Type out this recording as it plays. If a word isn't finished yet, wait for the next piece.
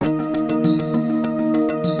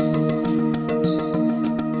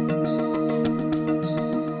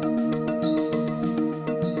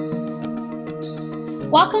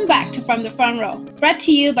Welcome back to From the Front Row, brought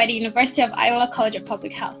to you by the University of Iowa College of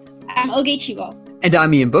Public Health. I'm Oge Chigo. And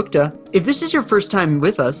I'm Ian Bukta. If this is your first time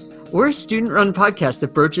with us, we're a student-run podcast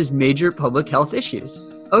that broaches major public health issues.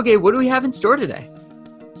 Okay, what do we have in store today?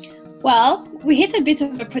 Well, we hit a bit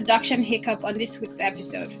of a production hiccup on this week's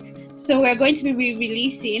episode, so we're going to be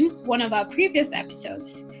re-releasing one of our previous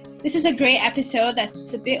episodes. This is a great episode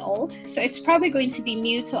that's a bit old, so it's probably going to be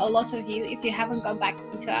new to a lot of you if you haven't gone back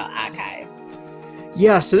into our archive.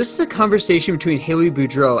 Yeah, so this is a conversation between Haley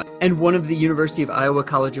Boudreau and one of the University of Iowa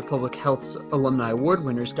College of Public Health's Alumni Award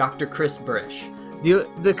winners, Dr. Chris Burish.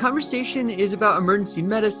 The conversation is about emergency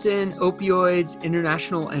medicine, opioids,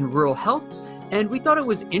 international and rural health, and we thought it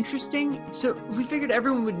was interesting, so we figured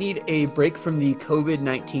everyone would need a break from the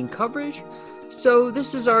COVID-19 coverage, so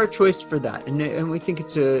this is our choice for that, and we think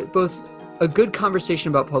it's both a good conversation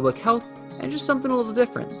about public health and just something a little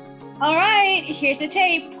different. All right, here's the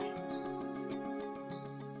tape.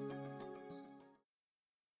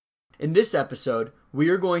 In this episode, we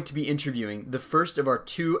are going to be interviewing the first of our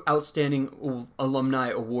two outstanding alumni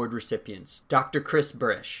award recipients, Dr. Chris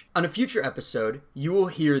Burish. On a future episode, you will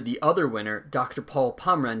hear the other winner, Dr. Paul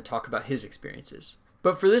Pomren, talk about his experiences.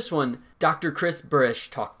 But for this one, Dr. Chris Burish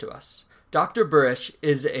talked to us. Dr. Burish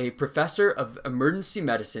is a professor of emergency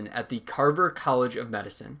medicine at the Carver College of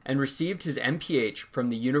Medicine and received his MPH from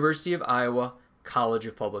the University of Iowa College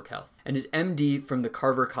of Public Health and his MD from the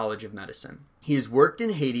Carver College of Medicine. He has worked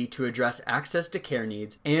in Haiti to address access to care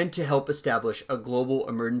needs and to help establish a global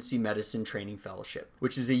emergency medicine training fellowship,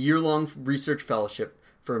 which is a year-long research fellowship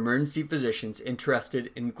for emergency physicians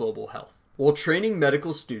interested in global health. While training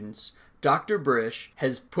medical students, Dr. Burish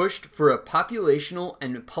has pushed for a populational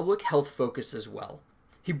and public health focus as well.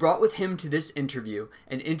 He brought with him to this interview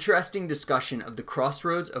an interesting discussion of the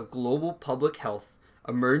crossroads of global public health,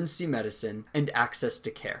 emergency medicine, and access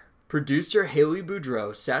to care. Producer Haley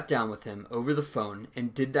Boudreau sat down with him over the phone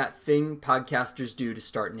and did that thing podcasters do to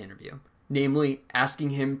start an interview, namely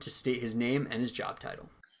asking him to state his name and his job title.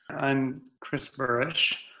 I'm Chris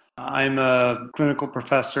Burish. I'm a clinical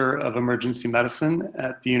professor of emergency medicine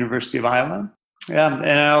at the University of Iowa. Yeah,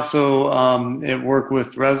 and I also work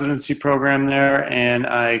with the residency program there, and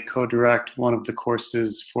I co-direct one of the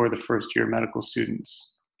courses for the first year medical students.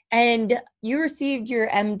 And you received your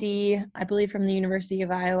MD, I believe, from the University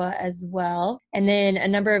of Iowa as well. And then a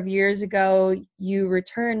number of years ago, you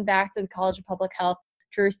returned back to the College of Public Health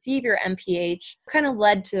to receive your MPH. What kind of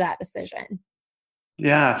led to that decision?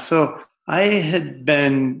 Yeah, so I had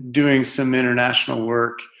been doing some international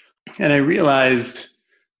work, and I realized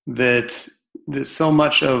that so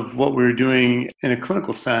much of what we were doing in a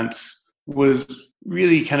clinical sense was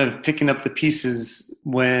really kind of picking up the pieces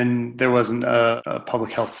when there wasn't a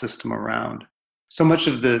public health system around. So much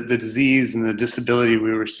of the disease and the disability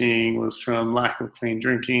we were seeing was from lack of clean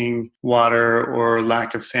drinking water or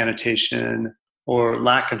lack of sanitation or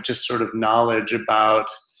lack of just sort of knowledge about,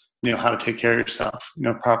 how to take care of yourself,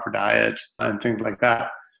 proper diet and things like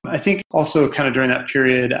that. I think also kind of during that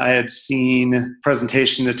period, I had seen a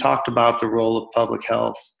presentation that talked about the role of public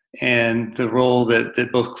health and the role that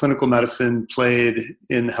both clinical medicine played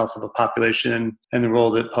in the health of a population and the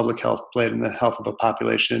role that public health played in the health of a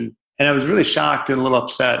population. And I was really shocked and a little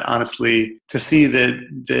upset, honestly, to see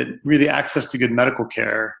that really access to good medical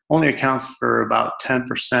care only accounts for about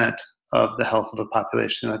 10% of the health of a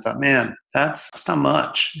population. I thought, man, that's not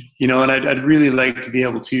much, and I'd really like to be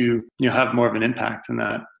able to, have more of an impact in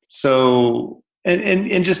that. So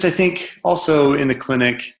And just, I think, also in the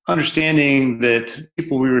clinic, understanding that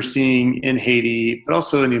people we were seeing in Haiti, but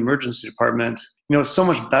also in the emergency department, it's so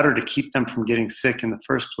much better to keep them from getting sick in the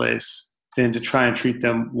first place than to try and treat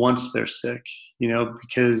them once they're sick,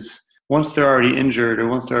 because once they're already injured or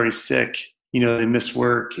once they're already sick, they miss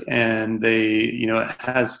work and they, it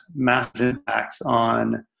has massive impacts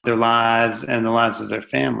on their lives and the lives of their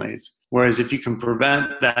families. Whereas if you can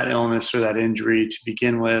prevent that illness or that injury to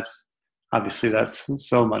begin with, obviously that's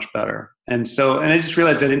so much better. And I just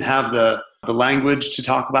realized I didn't have the language to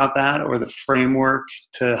talk about that or the framework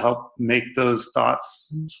to help make those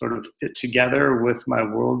thoughts sort of fit together with my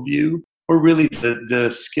worldview or really the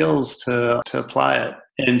skills to apply it.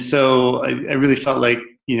 And so I really felt like,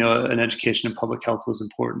 an education in public health was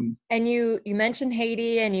important. And you mentioned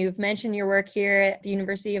Haiti and you've mentioned your work here at the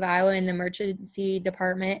University of Iowa in the emergency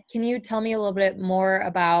department. Can you tell me a little bit more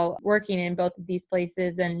about working in both of these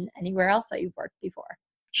places and anywhere else that you've worked before?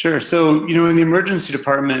 Sure. So, in the emergency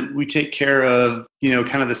department, we take care of,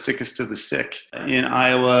 kind of the sickest of the sick in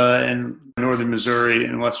Iowa and northern Missouri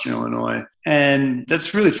and western Illinois. And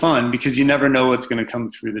that's really fun because you never know what's going to come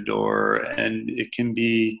through the door. And it can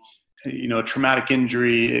be, a traumatic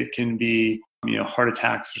injury. It can be heart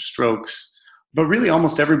attacks or strokes. But really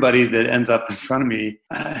almost everybody that ends up in front of me,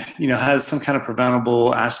 has some kind of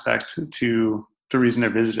preventable aspect to the reason they're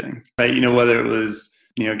visiting, right? Whether it was,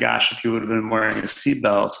 gosh, if you would have been wearing a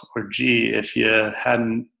seatbelt, or gee, if you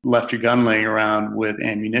hadn't left your gun laying around with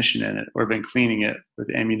ammunition in it or been cleaning it with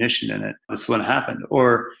ammunition in it, this wouldn't happen.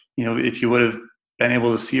 Or, if you would have been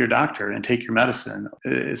able to see your doctor and take your medicine.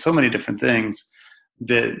 So many different things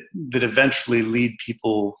that eventually lead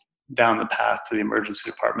people down the path to the emergency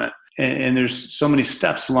department. And there's so many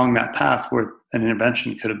steps along that path where an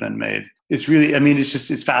intervention could have been made. It's really,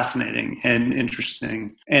 it's fascinating and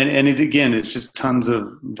interesting. And it's just tons of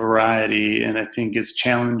variety. And I think it's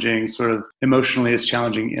challenging sort of emotionally, it's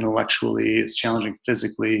challenging intellectually, it's challenging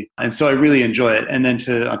physically. And so I really enjoy it. And then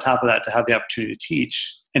on top of that, to have the opportunity to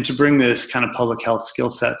teach and to bring this kind of public health skill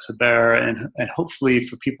set to bear, and hopefully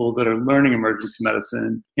for people that are learning emergency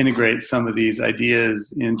medicine, integrate some of these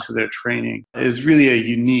ideas into their training is really a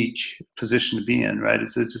unique position to be in, right?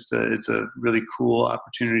 It's a really cool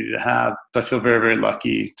opportunity to have. So I feel very, very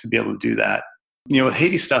lucky to be able to do that. With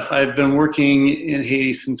Haiti stuff, I've been working in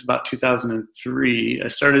Haiti since about 2003. I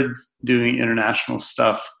started doing international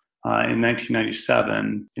stuff in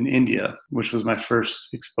 1997 in India, which was my first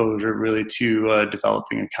exposure really to a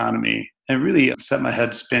developing economy, and really set my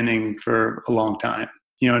head spinning for a long time.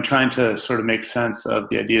 And trying to sort of make sense of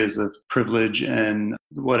the ideas of privilege and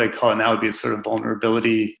what I call it now would be a sort of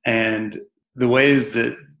vulnerability, and the ways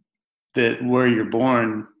that where you're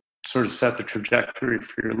born sort of set the trajectory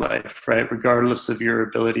for your life, right? Regardless of your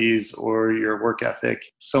abilities or your work ethic,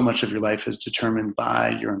 so much of your life is determined by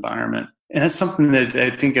your environment. And that's something that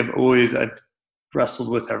I think I've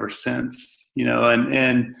wrestled with ever since,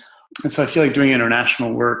 and so I feel like doing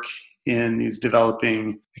international work in these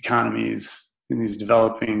developing economies, in these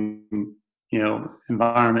developing,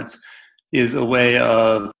 environments is a way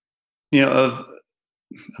of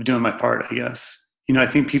doing my part, I guess. I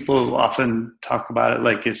think people often talk about it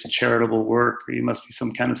like it's charitable work or you must be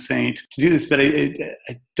some kind of saint to do this, but I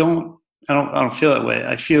don't feel that way.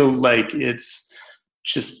 I feel like it's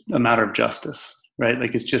just a matter of justice, right?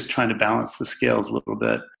 Like it's just trying to balance the scales a little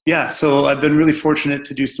bit. Yeah, so I've been really fortunate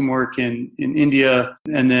to do some work in India,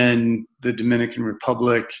 and then the Dominican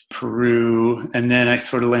Republic, Peru, and then I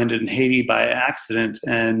sort of landed in Haiti by accident.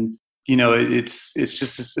 And, it's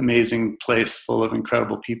just this amazing place full of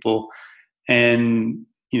incredible people. And,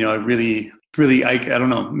 I really, I don't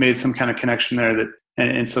know, made some kind of connection there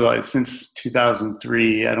and so since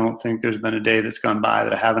 2003, I don't think there's been a day that's gone by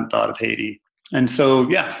that I haven't thought of Haiti. And so,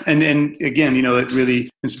 yeah. And again, it really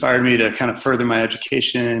inspired me to kind of further my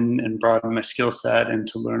education and broaden my skill set and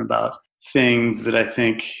to learn about things that I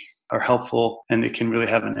think are helpful and that can really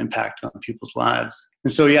have an impact on people's lives.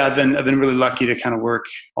 And so, yeah, I've been really lucky to kind of work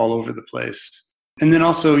all over the place. And then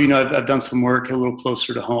also, I've done some work a little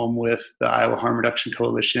closer to home with the Iowa Harm Reduction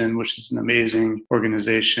Coalition, which is an amazing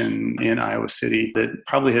organization in Iowa City that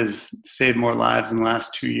probably has saved more lives in the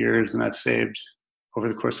last 2 years than I've saved over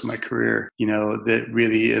the course of my career, that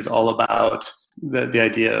really is all about the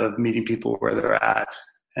idea of meeting people where they're at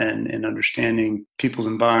and understanding people's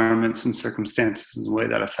environments and circumstances in a way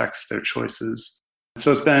that affects their choices. So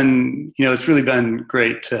it's been, it's really been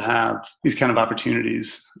great to have these kind of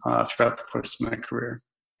opportunities throughout the course of my career.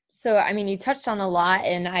 So, you touched on a lot,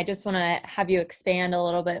 and I just want to have you expand a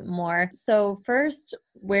little bit more. So first,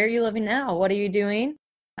 where are you living now? What are you doing?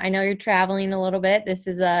 I know you're traveling a little bit. This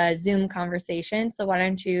is a Zoom conversation, so why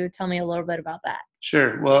don't you tell me a little bit about that?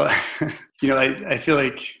 Sure. Well, I feel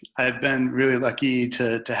like I've been really lucky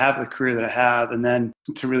to have the career that I have, and then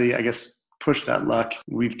to really, I guess, push that luck.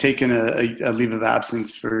 We've taken a leave of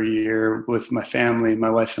absence for a year with my family, my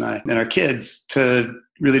wife and I, and our kids to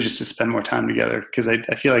really just to spend more time together, because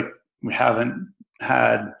I feel like we haven't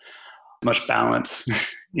had much balance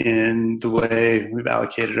in the way we've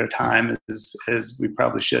allocated our time as we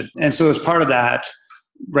probably should. And so as part of that,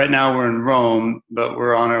 right now we're in Rome, but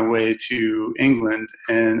we're on our way to England,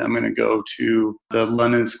 and I'm going to go to the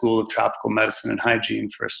London School of Tropical Medicine and Hygiene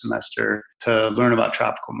for a semester to learn about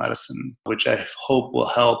tropical medicine, which I hope will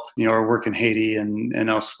help, our work in Haiti and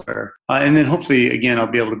elsewhere. And then hopefully, again, I'll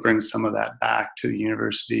be able to bring some of that back to the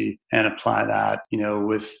university and apply that,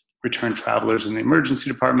 with return travelers in the emergency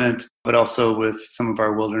department, but also with some of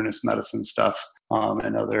our wilderness medicine stuff.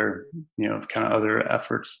 And other, kind of other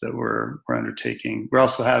efforts that we're undertaking. We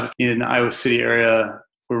also have in the Iowa City area,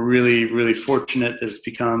 we're really, really fortunate that it's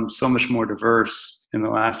become so much more diverse in the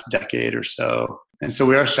last decade or so. And so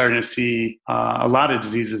we are starting to see a lot of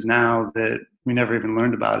diseases now that we never even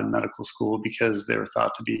learned about in medical school because they were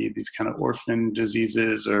thought to be these kind of orphan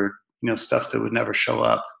diseases or, stuff that would never show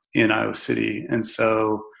up in Iowa City. And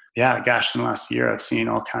so yeah, gosh, in the last year, I've seen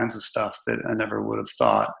all kinds of stuff that I never would have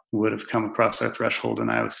thought would have come across our threshold in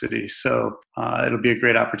Iowa City. So it'll be a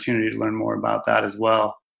great opportunity to learn more about that as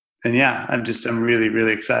well. And yeah, I'm really,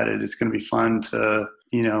 really excited. It's going to be fun to,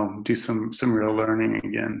 do some real learning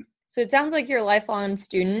again. So it sounds like you're a lifelong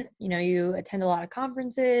student. You attend a lot of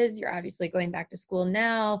conferences. You're obviously going back to school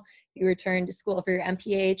now. You return to school for your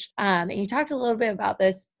MPH. And you talked a little bit about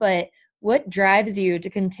this, but what drives you to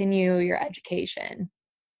continue your education?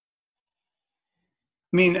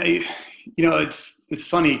 I mean, it's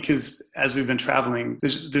funny because as we've been traveling,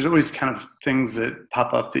 there's always kind of things that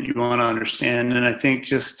pop up that you want to understand. And I think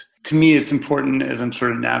just to me, it's important as I'm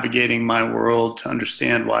sort of navigating my world to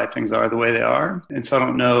understand why things are the way they are. And so I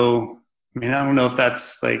don't know if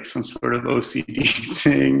that's like some sort of OCD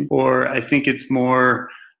thing, or I think it's more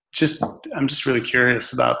I'm just really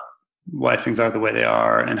curious about why things are the way they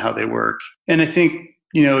are and how they work. And I think,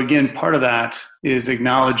 again, part of that is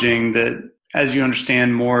acknowledging that as you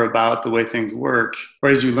understand more about the way things work, or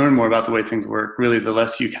as you learn more about the way things work, really the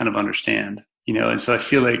less you kind of understand, and so I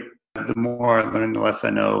feel like the more I learn, the less I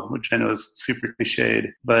know, which I know is super cliched,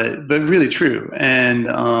 but really true. And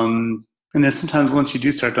then sometimes once you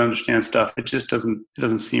do start to understand stuff, it just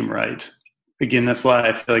doesn't seem right. Again, that's why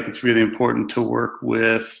I feel like it's really important to work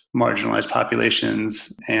with marginalized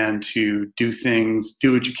populations and to do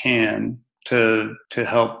what you can to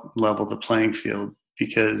help level the playing field.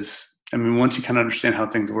 Because once you kind of understand how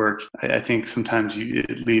things work, I think sometimes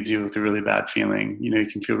it leaves you with a really bad feeling. You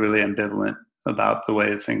can feel really ambivalent about the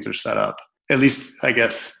way things are set up. At least, I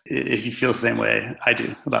guess, if you feel the same way I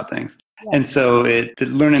do about things. Yeah. And so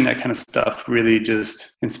learning that kind of stuff really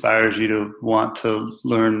just inspires you to want to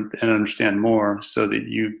learn and understand more so that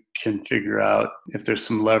you can figure out if there's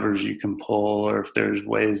some levers you can pull or if there's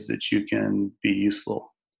ways that you can be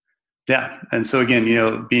useful. Yeah. And so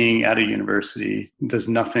again, being at a university does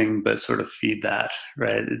nothing but sort of feed that,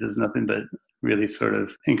 right? It does nothing but really sort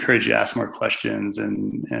of encourage you to ask more questions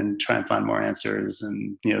and try and find more answers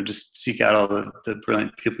and, just seek out all the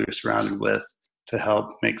brilliant people you're surrounded with to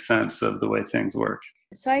help make sense of the way things work.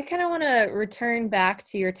 So I kind of want to return back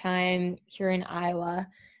to your time here in Iowa.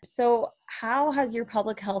 So how has your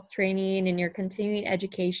public health training and your continuing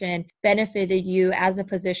education benefited you as a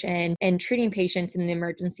physician in treating patients in the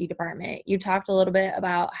emergency department? You talked a little bit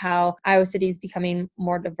about how Iowa City is becoming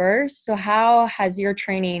more diverse. So how has your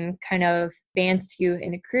training kind of advanced you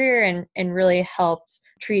in the career and really helped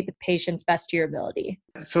treat the patients best to your ability?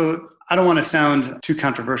 So I don't want to sound too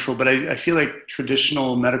controversial, but I feel like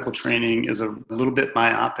traditional medical training is a little bit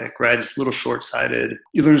myopic, right? It's a little short-sighted.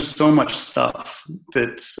 You learn so much stuff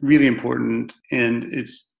that's really important, and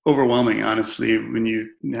it's overwhelming, honestly, when you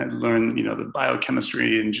learn, the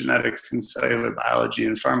biochemistry and genetics and cellular biology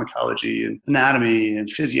and pharmacology and anatomy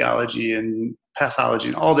and physiology and pathology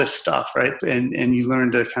and all this stuff, right? And you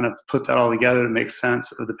learn to kind of put that all together to make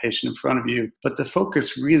sense of the patient in front of you. But the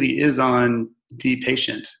focus really is on the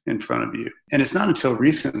patient in front of you. And it's not until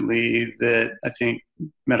recently that I think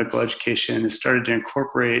medical education has started to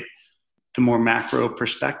incorporate the more macro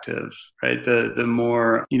perspective, right? The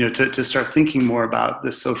more, to start thinking more about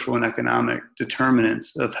the social and economic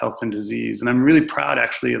determinants of health and disease. And I'm really proud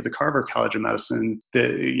actually of the Carver College of Medicine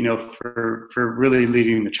that, for really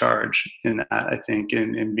leading the charge in that, I think,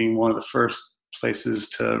 and being one of the first places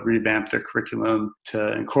to revamp their curriculum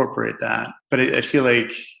to incorporate that. But I feel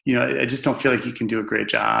like, I just don't feel like you can do a great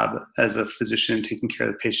job as a physician taking care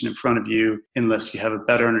of the patient in front of you unless you have a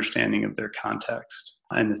better understanding of their context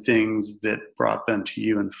and the things that brought them to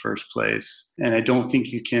you in the first place. And I don't think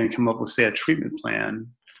you can come up with, say, a treatment plan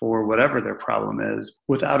for whatever their problem is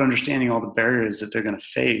without understanding all the barriers that they're going to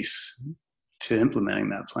face to implementing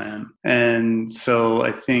that plan. And so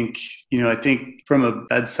I think from a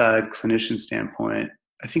bedside clinician standpoint,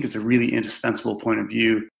 I think it's a really indispensable point of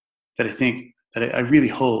view that I really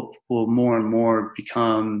hope will more and more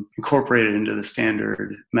become incorporated into the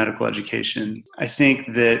standard medical education. I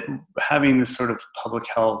think that having this sort of public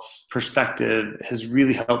health perspective has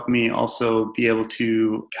really helped me also be able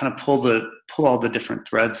to kind of pull all the different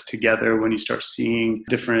threads together when you start seeing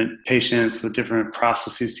different patients with different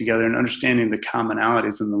processes together and understanding the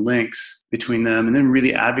commonalities and the links between them, and then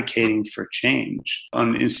really advocating for change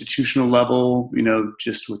on an institutional level,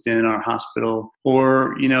 just within our hospital,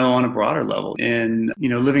 or, on a broader level. And,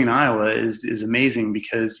 living in Iowa is amazing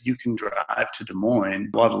because you can drive to Des Moines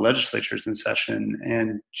while the legislature is in session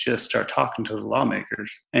and just start talking to the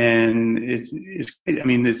lawmakers. And it's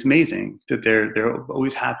amazing that they're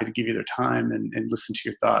always happy to give you their time and listen to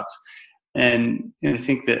your thoughts. And I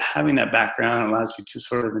think that having that background allows you to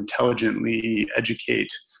sort of intelligently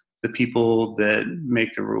educate the people that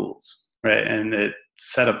make the rules, right? And that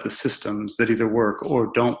set up the systems that either work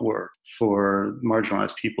or don't work for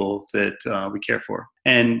marginalized people that we care for.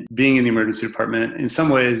 And being in the emergency department, in some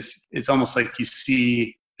ways, it's almost like you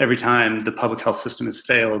see every time the public health system has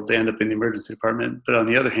failed, they end up in the emergency department. But on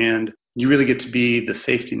the other hand, you really get to be the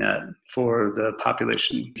safety net for the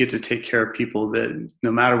population. You get to take care of people that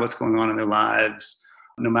no matter what's going on in their lives,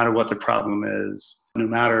 no matter what the problem is, no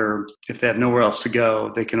matter if they have nowhere else to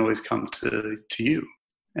go, they can always come to you.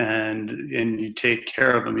 And you take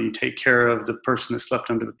care of them. You take care of the person that slept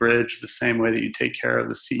under the bridge the same way that you take care of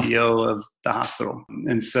the CEO of the hospital.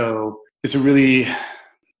 And so it's a really,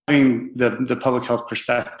 having the public health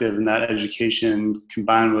perspective and that education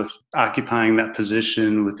combined with occupying that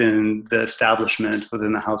position within the establishment,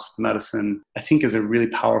 within the House of Medicine, I think is a really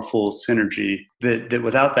powerful synergy that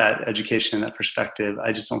without that education and that perspective,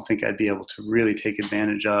 I just don't think I'd be able to really take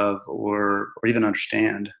advantage of or even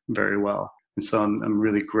understand very well. And so I'm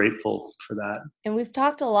really grateful for that. And we've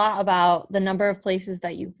talked a lot about the number of places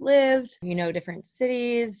that you've lived, different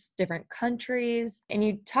cities, different countries. And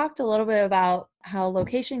you talked a little bit about how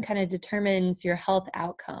location kind of determines your health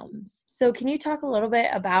outcomes. So can you talk a little bit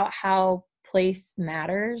about how place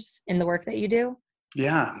matters in the work that you do?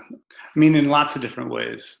 Yeah. I mean, in lots of different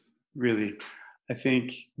ways, really. I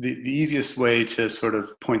think the easiest way to sort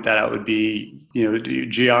of point that out would be,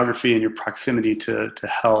 geography and your proximity to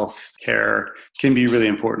health care can be really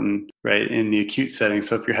important, right, in the acute setting.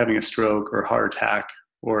 So if you're having a stroke or a heart attack,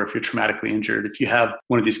 or if you're traumatically injured, if you have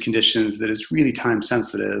one of these conditions that is really time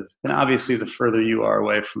sensitive, then obviously the further you are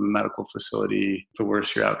away from a medical facility, the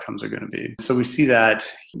worse your outcomes are going to be. So we see that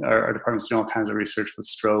our department's doing all kinds of research with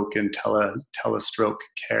stroke and telestroke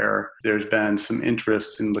care. There's been some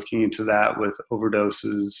interest in looking into that with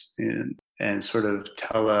overdoses and sort of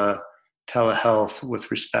telehealth with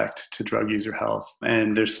respect to drug user health.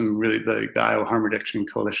 And there's some really, the Iowa Harm Reduction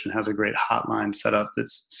Coalition has a great hotline set up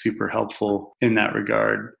that's super helpful in that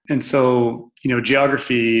regard. And so,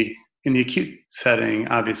 geography in the acute setting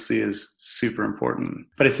obviously is super important.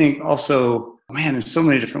 But I think also, in so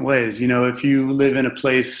many different ways, if you live in a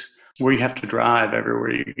place where you have to drive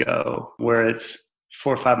everywhere you go, where it's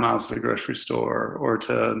 4 or 5 miles to the grocery store or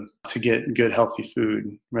to get good, healthy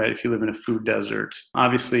food, right? If you live in a food desert,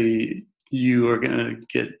 obviously you are going to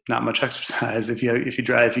get not much exercise. If you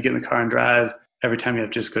drive, if you get in the car and drive, every time you have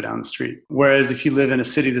to just go down the street. Whereas if you live in a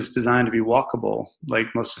city that's designed to be walkable, like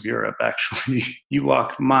most of Europe, actually, you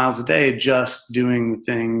walk miles a day just doing the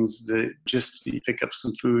things that just you pick up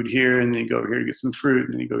some food here and then you go over here to get some fruit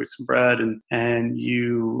and then you go get some bread and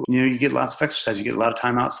you get lots of exercise. You get a lot of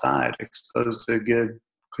time outside, exposed to good,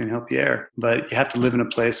 clean, healthy air. But you have to live in a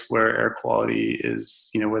place where air quality is,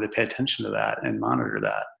 where they pay attention to that and monitor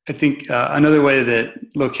that. I think another way that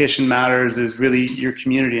location matters is really your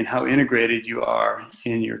community and how integrated you are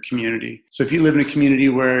in your community. So if you live in a community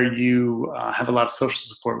where you have a lot of social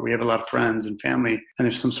support, we have a lot of friends and family, and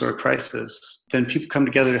there's some sort of crisis, then people come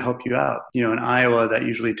together to help you out. In Iowa, that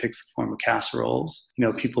usually takes the form of casseroles.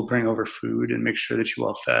 People bring over food and make sure that you're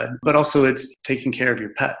well fed. But also it's taking care of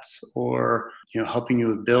your pets or helping you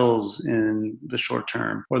with bills in the short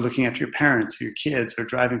term, or looking after your parents or your kids, or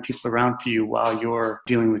driving people around for you while you're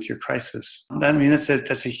dealing with your crisis.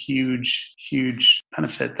 That's a huge, huge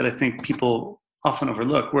benefit that I think people often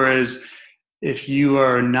overlook. Whereas if you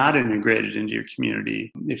are not integrated into your community,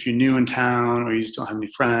 if you're new in town or you just don't have any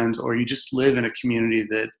friends, or you just live in a community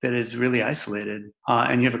that is really isolated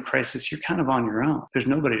and you have a crisis, you're kind of on your own. There's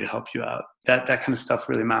nobody to help you out. That kind of stuff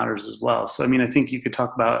really matters as well. So, I think you could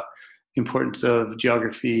talk about importance of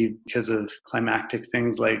geography because of climactic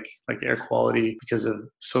things like air quality, because of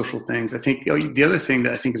social things. I think the other thing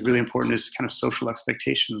that I think is really important is kind of social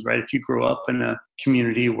expectations, right? If you grow up in a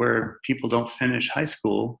community where people don't finish high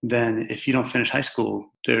school, then if you don't finish high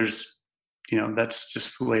school, there's, that's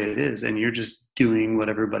just the way it is. And you're just doing what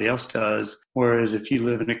everybody else does. Whereas if you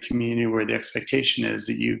live in a community where the expectation is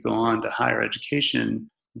that you go on to higher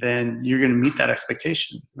education, then you're going to meet that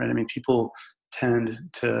expectation, right? People tend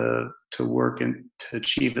to work and to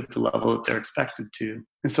achieve at the level that they're expected to.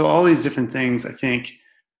 And so all these different things, I think,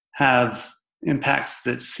 have impacts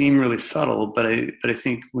that seem really subtle, but I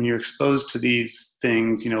think when you're exposed to these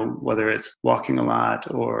things, whether it's walking a lot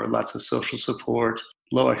or lots of social support,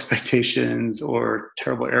 low expectations or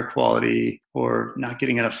terrible air quality or not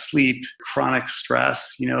getting enough sleep, chronic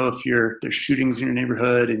stress, if there's shootings in your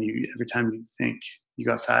neighborhood and every time you think you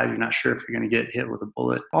go outside, you're not sure if you're going to get hit with a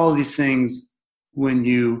bullet. All of these things, when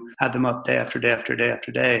you add them up day after day after day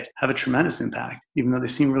after day, have a tremendous impact, even though they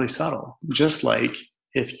seem really subtle. Just like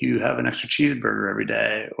if you have an extra cheeseburger every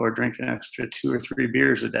day or drink an extra 2 or 3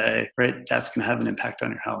 beers a day, right? That's going to have an impact on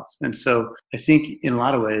your health. And so I think in a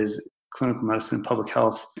lot of ways, clinical medicine and public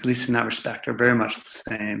health, at least in that respect, are very much the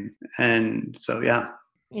same. And so, yeah.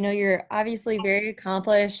 You're obviously very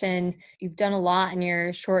accomplished and you've done a lot in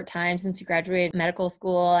your short time since you graduated medical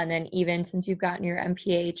school and then even since you've gotten your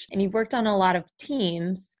MPH, and you've worked on a lot of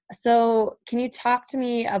teams. So can you talk to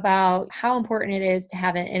me about how important it is to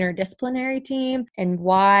have an interdisciplinary team and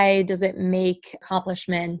why does it make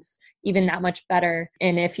accomplishments even that much better?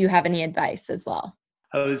 And if you have any advice as well.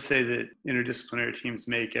 I would say that interdisciplinary teams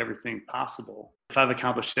make everything possible. If I've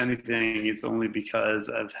accomplished anything, it's only because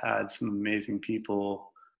I've had some amazing people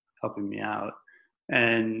helping me out.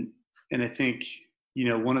 And I think,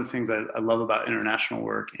 one of the things I love about international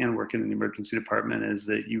work and working in the emergency department is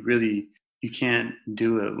that you can't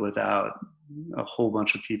do it without a whole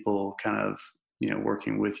bunch of people kind of,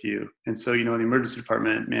 working with you. And so, in the emergency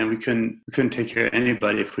department, man, we couldn't take care of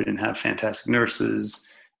anybody if we didn't have fantastic nurses,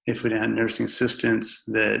 if we didn't have nursing assistants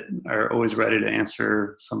that are always ready to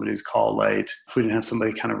answer somebody's call light, if we didn't have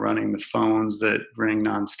somebody kind of running the phones that ring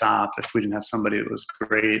nonstop, if we didn't have somebody that was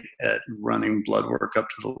great at running blood work up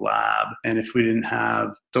to the lab, and if we didn't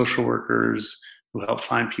have social workers who help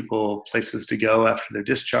find people places to go after they're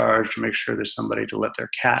discharged, to make sure there's somebody to let their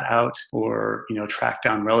cat out, or track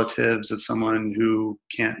down relatives of someone who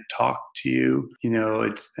can't talk to you.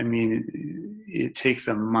 It takes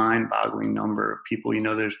a mind-boggling number of people.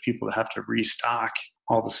 There's people that have to restock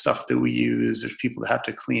all the stuff that we use. There's people that have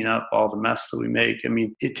to clean up all the mess that we make.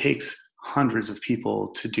 It takes hundreds of people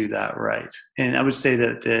to do that right. And I would say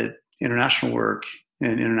that international work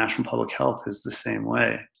and international public health is the same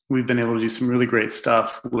way. We've been able to do some really great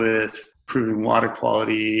stuff with improving water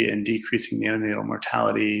quality and decreasing neonatal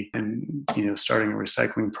mortality and, starting a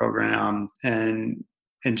recycling program and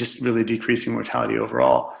just really decreasing mortality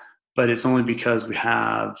overall. But it's only because we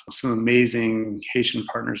have some amazing Haitian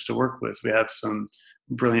partners to work with. We have some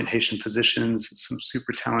brilliant Haitian physicians, some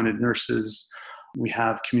super talented nurses. We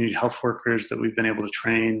have community health workers that we've been able to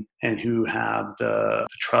train and who have the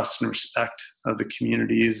trust and respect of the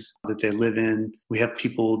communities that they live in. We have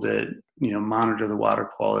people that, monitor the water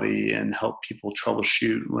quality and help people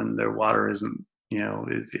troubleshoot when their water isn't,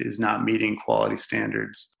 is not meeting quality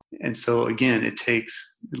standards. And so again, it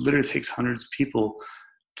literally takes hundreds of people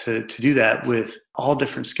to do that with all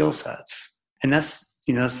different skill sets. And that's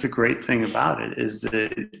the great thing about it is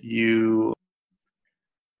that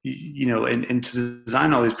and to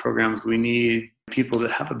design all these programs, we need people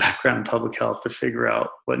that have a background in public health to figure out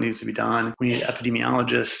what needs to be done. We need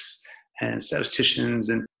epidemiologists and statisticians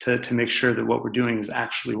and to make sure that what we're doing is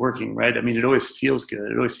actually working, right? It always feels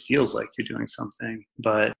good. It always feels like you're doing something,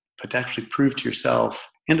 but to actually prove to yourself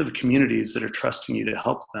and to the communities that are trusting you to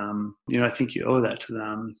help them, I think you owe that to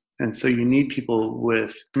them. And so you need people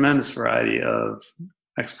with tremendous variety of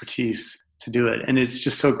expertise to do it. And it's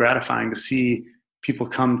just so gratifying to see people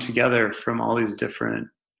come together from all these different,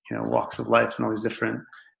 walks of life and all these different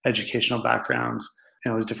educational backgrounds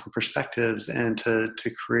and all these different perspectives, and to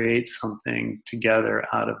create something together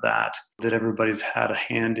out of that everybody's had a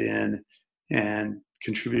hand in and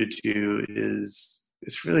contributed to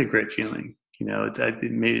it's really a great feeling.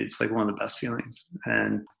 It's like one of the best feelings.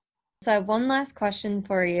 And so I have one last question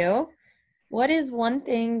for you. What is one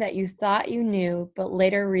thing that you thought you knew, but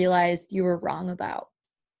later realized you were wrong about?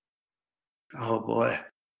 Oh boy,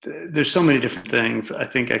 there's so many different things I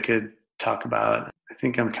think I could talk about. I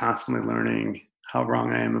think I'm constantly learning how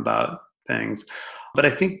wrong I am about things. But I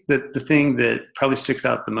think that the thing that probably sticks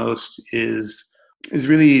out the most is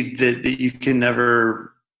really that you can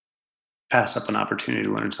never pass up an opportunity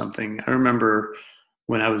to learn something. I remember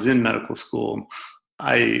when I was in medical school,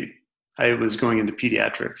 I was going into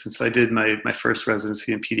pediatrics. And so I did my first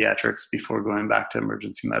residency in pediatrics before going back to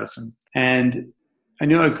emergency medicine. And I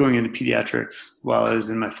knew I was going into pediatrics while I was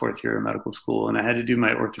in my fourth year of medical school, and I had to do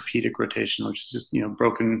my orthopedic rotation, which is just,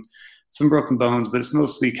 some broken bones, but it's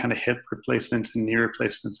mostly kind of hip replacements and knee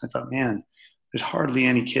replacements. I thought, man, there's hardly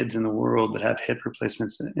any kids in the world that have hip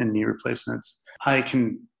replacements and knee replacements. I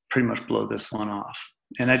can pretty much blow this one off.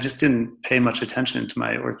 And I just didn't pay much attention to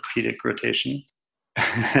my orthopedic rotation.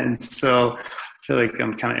 And so I feel like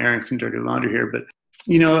I'm kind of airing some dirty laundry here, but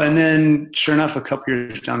and then sure enough, a couple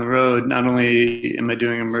years down the road, not only am I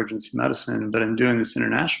doing emergency medicine, but I'm doing this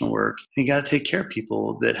international work. And you got to take care of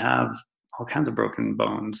people that have all kinds of broken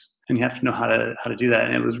bones, and you have to know how to do that.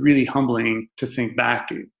 And it was really humbling to think back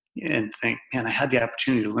and think, man, I had the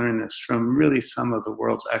opportunity to learn this from really some of the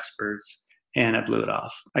world's experts, and I blew it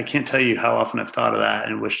off. I can't tell you how often I've thought of that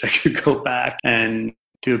and wished I could go back and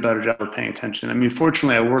do a better job of paying attention.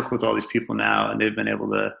 Fortunately, I work with all these people now, and they've been able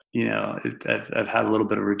to, I've had a little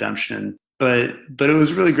bit of redemption. But it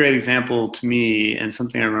was a really great example to me, and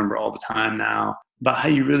something I remember all the time now, about how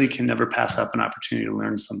you really can never pass up an opportunity to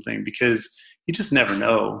learn something, because you just never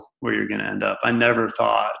know where you're going to end up. I never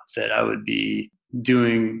thought that I would be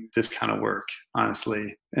doing this kind of work,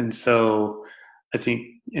 honestly. And so I think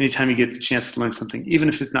anytime you get the chance to learn something, even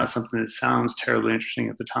if it's not something that sounds terribly interesting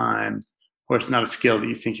at the time, or it's not a skill that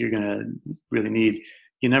you think you're going to really need,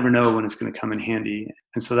 you never know when it's going to come in handy.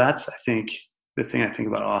 And so that's, I think, the thing I think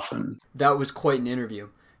about often. That was quite an interview.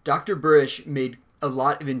 Dr. Burish made a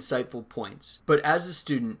lot of insightful points, but as a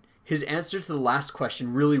student, his answer to the last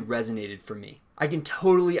question really resonated for me. I can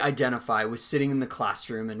totally identify with sitting in the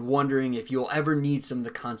classroom and wondering if you'll ever need some of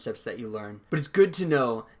the concepts that you learn, but it's good to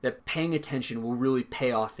know that paying attention will really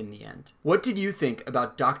pay off in the end. What did you think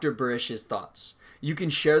about Dr. Burish's thoughts? You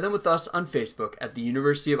can share them with us on Facebook at the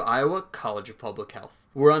University of Iowa College of Public Health.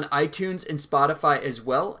 We're on iTunes and Spotify as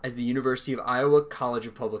well as the University of Iowa College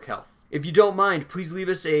of Public Health. If you don't mind, please leave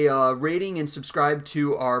us a rating and subscribe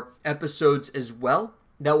to our episodes as well.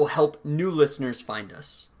 That will help new listeners find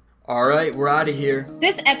us. All right, we're out of here.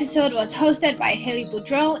 This episode was hosted by Haley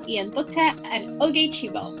Boudreau, Ian Bukta, and Oge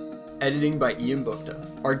Chibo. Editing by Ian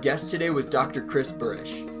Bukta. Our guest today was Dr. Chris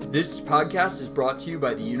Burish. This podcast is brought to you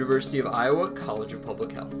by the University of Iowa College of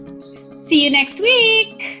Public Health. See you next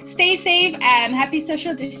week. Stay safe and happy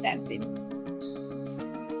social distancing.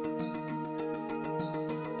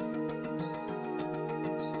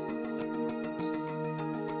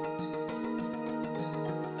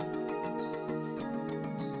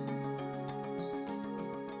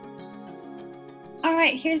 All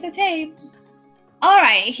right, here's the tape. All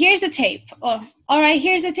right, here's the tape. Oh, all right,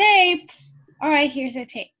 here's the tape. All right, here's the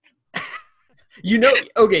tape. You know,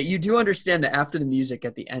 okay, you do understand that after the music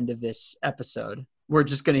at the end of this episode, we're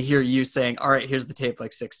just going to hear you saying, all right, here's the tape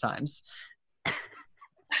like 6 times.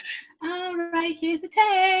 All right, here's the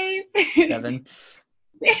tape. Kevin.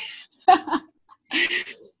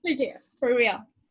 Okay, for real.